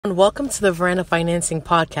And welcome to the Veranda Financing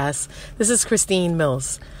Podcast. This is Christine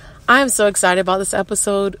Mills. I'm so excited about this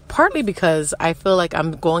episode, partly because I feel like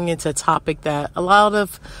I'm going into a topic that a lot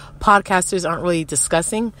of podcasters aren't really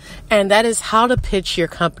discussing, and that is how to pitch your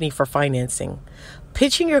company for financing.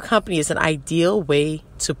 Pitching your company is an ideal way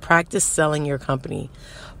to practice selling your company,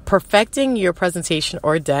 perfecting your presentation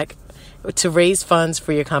or deck to raise funds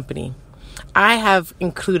for your company. I have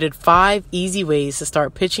included 5 easy ways to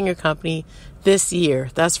start pitching your company this year.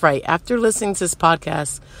 That's right. After listening to this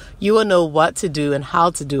podcast, you will know what to do and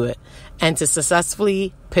how to do it and to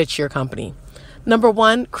successfully pitch your company. Number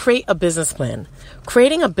 1, create a business plan.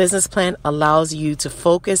 Creating a business plan allows you to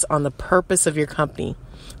focus on the purpose of your company,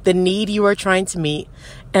 the need you are trying to meet,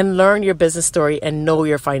 and learn your business story and know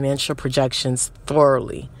your financial projections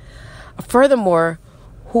thoroughly. Furthermore,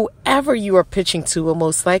 whoever you are pitching to will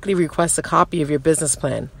most likely request a copy of your business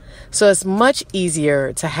plan. So it's much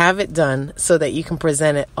easier to have it done so that you can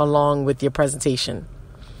present it along with your presentation.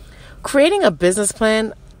 Creating a business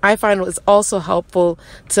plan, I find, was also helpful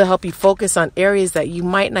to help you focus on areas that you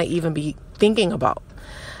might not even be thinking about,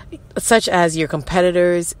 such as your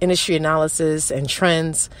competitors, industry analysis and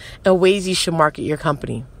trends, and ways you should market your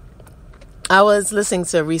company. I was listening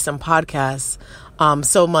to a recent podcast,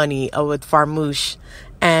 So Money with Farmouche,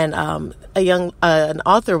 and an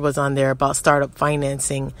author was on there about startup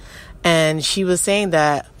financing, and she was saying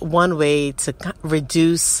that one way to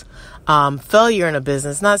reduce failure in a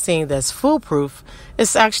business, not saying that's foolproof,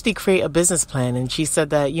 is to actually create a business plan. And she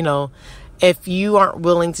said that, if you aren't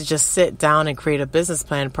willing to just sit down and create a business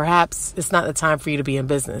plan, perhaps it's not the time for you to be in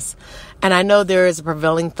business. And I know there is a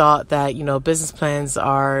prevailing thought that, business plans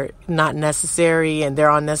are not necessary and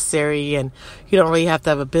they're unnecessary and you don't really have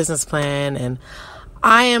to have a business plan. And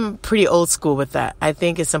I am pretty old school with that. I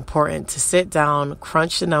think it's important to sit down,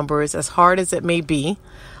 crunch the numbers as hard as it may be,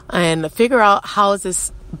 and figure out how is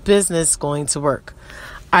this business going to work.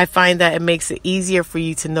 I find that it makes it easier for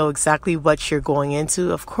you to know exactly what you're going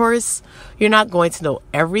into. Of course, you're not going to know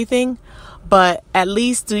everything, but at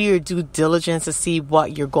least do your due diligence to see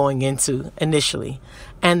what you're going into initially,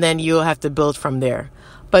 and then you'll have to build from there.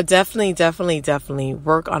 But definitely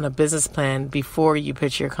work on a business plan before you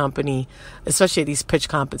pitch your company, especially at these pitch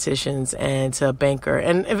competitions and to a banker.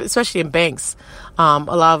 And especially in banks, a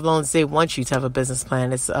lot of loans, they want you to have a business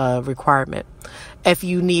plan. It's a requirement. If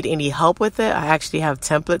you need any help with it, I actually have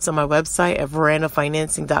templates on my website at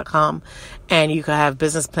verandafinancing.com, and you can have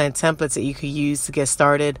business plan templates that you could use to get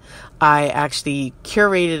started. I actually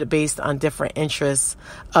curated it based on different interests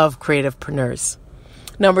of creativepreneurs.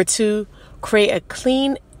 Number 2, create a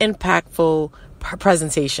clean, impactful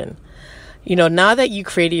presentation. Now that you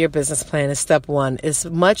created your business plan is step 1, it's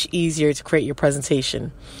much easier to create your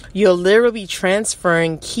presentation. You'll literally be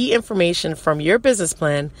transferring key information from your business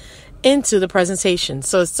plan into the presentation.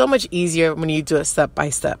 So it's so much easier when you do it step by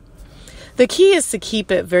step. The key is to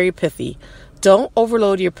keep it very pithy. Don't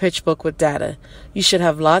overload your pitch book with data. You should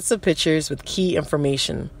have lots of pictures with key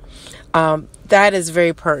information. That is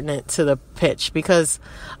very pertinent to the pitch because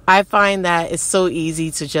I find that it's so easy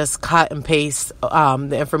to just cut and paste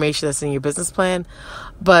the information that's in your business plan.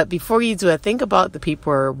 But before you do it, think about the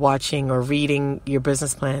people who are watching or reading your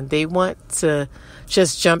business plan. They want to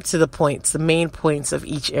just jump to the points, the main points of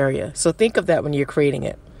each area. So think of that when you're creating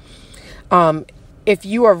it. If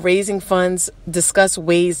you are raising funds, discuss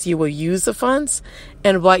ways you will use the funds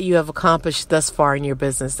and what you have accomplished thus far in your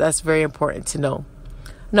business. That's very important to know.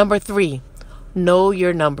 Number 3, know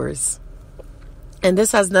your numbers. And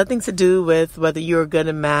this has nothing to do with whether you're good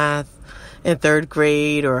at math in 3rd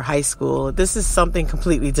grade or high school. This is something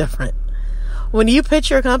completely different. When you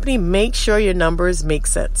pitch your company, make sure your numbers make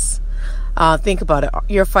sense. Think about it.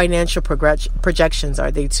 Your financial projections,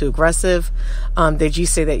 are they too aggressive? Did you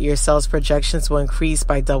say that your sales projections will increase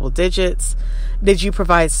by double digits? Did you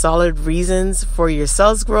provide solid reasons for your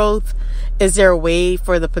sales growth? Is there a way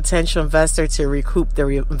for the potential investor to recoup their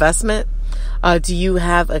investment? Do you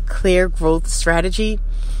have a clear growth strategy?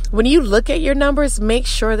 When you look at your numbers, make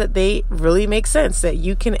sure that they really make sense, that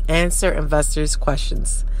you can answer investors'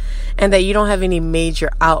 questions, and that you don't have any major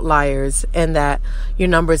outliers, and that your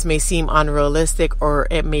numbers may seem unrealistic or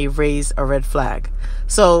it may raise a red flag.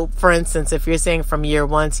 So, for instance, if you're saying from year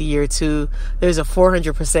 1 to year 2, there's a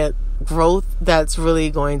 400% growth, that's really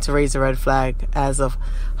going to raise a red flag as of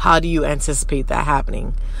how do you anticipate that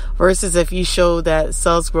happening. Versus if you show that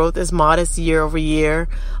sales growth is modest year over year,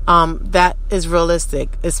 that is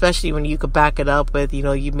realistic, especially when you could back it up with,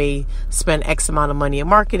 you may spend X amount of money in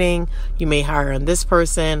marketing, you may hire on this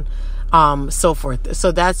person, so forth.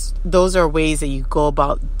 So those are ways that you go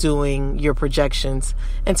about doing your projections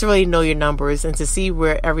and to really know your numbers and to see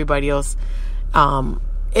where everybody else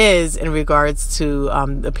is in regards to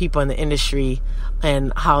the people in the industry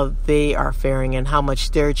and how they are faring and how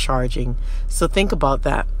much they're charging. So think about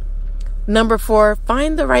that. Number 4,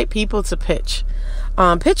 find the right people to pitch.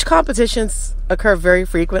 Pitch competitions occur very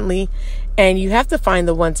frequently, and you have to find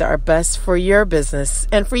the ones that are best for your business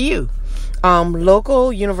and for you.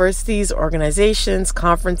 Local universities, organizations,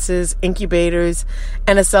 conferences, incubators,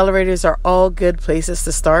 and accelerators are all good places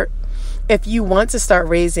to start. If you want to start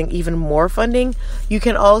raising even more funding, you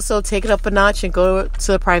can also take it up a notch and go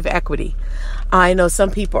to private equity. I know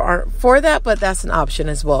some people aren't for that, but that's an option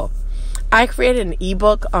as well. I created an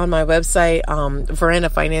ebook on my website,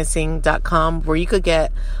 verandafinancing.com, where you could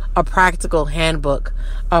get a practical handbook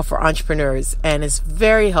for entrepreneurs. And it's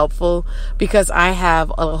very helpful because I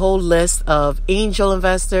have a whole list of angel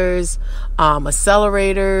investors,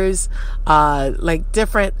 accelerators, like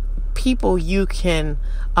different people you can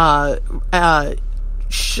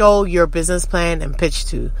show your business plan and pitch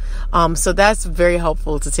to. So that's very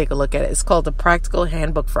helpful to take a look at it. It's called the Practical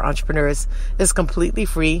Handbook for Entrepreneurs. It's completely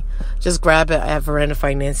free. Just grab it at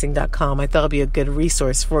verandafinancing.com. I thought it'd be a good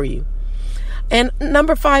resource for you. And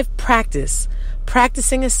number 5, practice.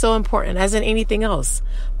 Practicing is so important, as in anything else.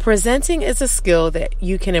 Presenting is a skill that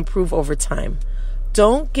you can improve over time.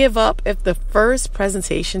 Don't give up if the first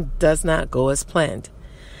presentation does not go as planned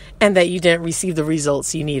and that you didn't receive the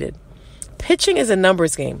results you needed. Pitching is a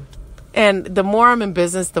numbers game. And the more I'm in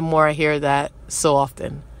business, the more I hear that so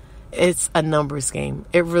often. It's a numbers game.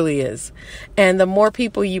 It really is. And the more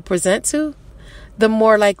people you present to, the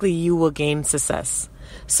more likely you will gain success.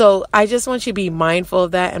 So I just want you to be mindful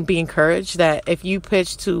of that and be encouraged that if you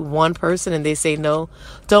pitch to one person and they say no,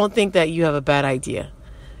 don't think that you have a bad idea.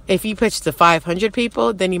 If you pitch to 500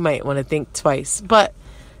 people, then you might want to think twice. But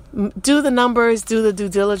do the numbers, do the due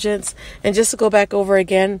diligence. And just to go back over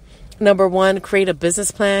again, number 1, create a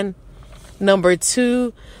business plan. Number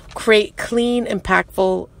 2, create clean,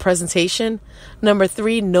 impactful presentation. Number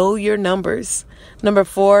 3, know your numbers. Number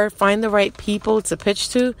 4, find the right people to pitch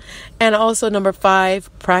to. And also number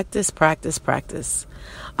 5, practice.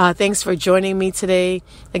 Thanks for joining me today.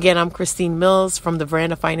 Again, I'm Christine Mills from the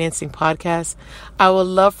Veranda Financing Podcast. I would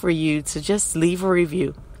love for you to just leave a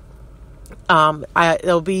review.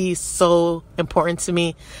 It'll be so important to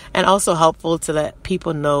me and also helpful to let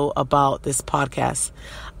people know about this podcast.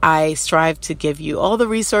 I strive to give you all the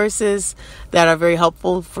resources that are very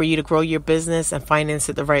helpful for you to grow your business and finance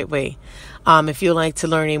it the right way. If you'd like to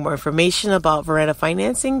learn any more information about Veranda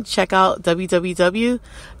Financing, check out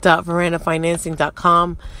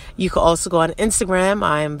www.verandafinancing.com. You can also go on Instagram.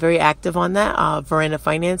 I am very active on that, Veranda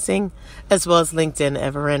Financing, as well as LinkedIn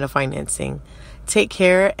at Veranda Financing. Take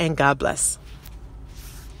care and God bless.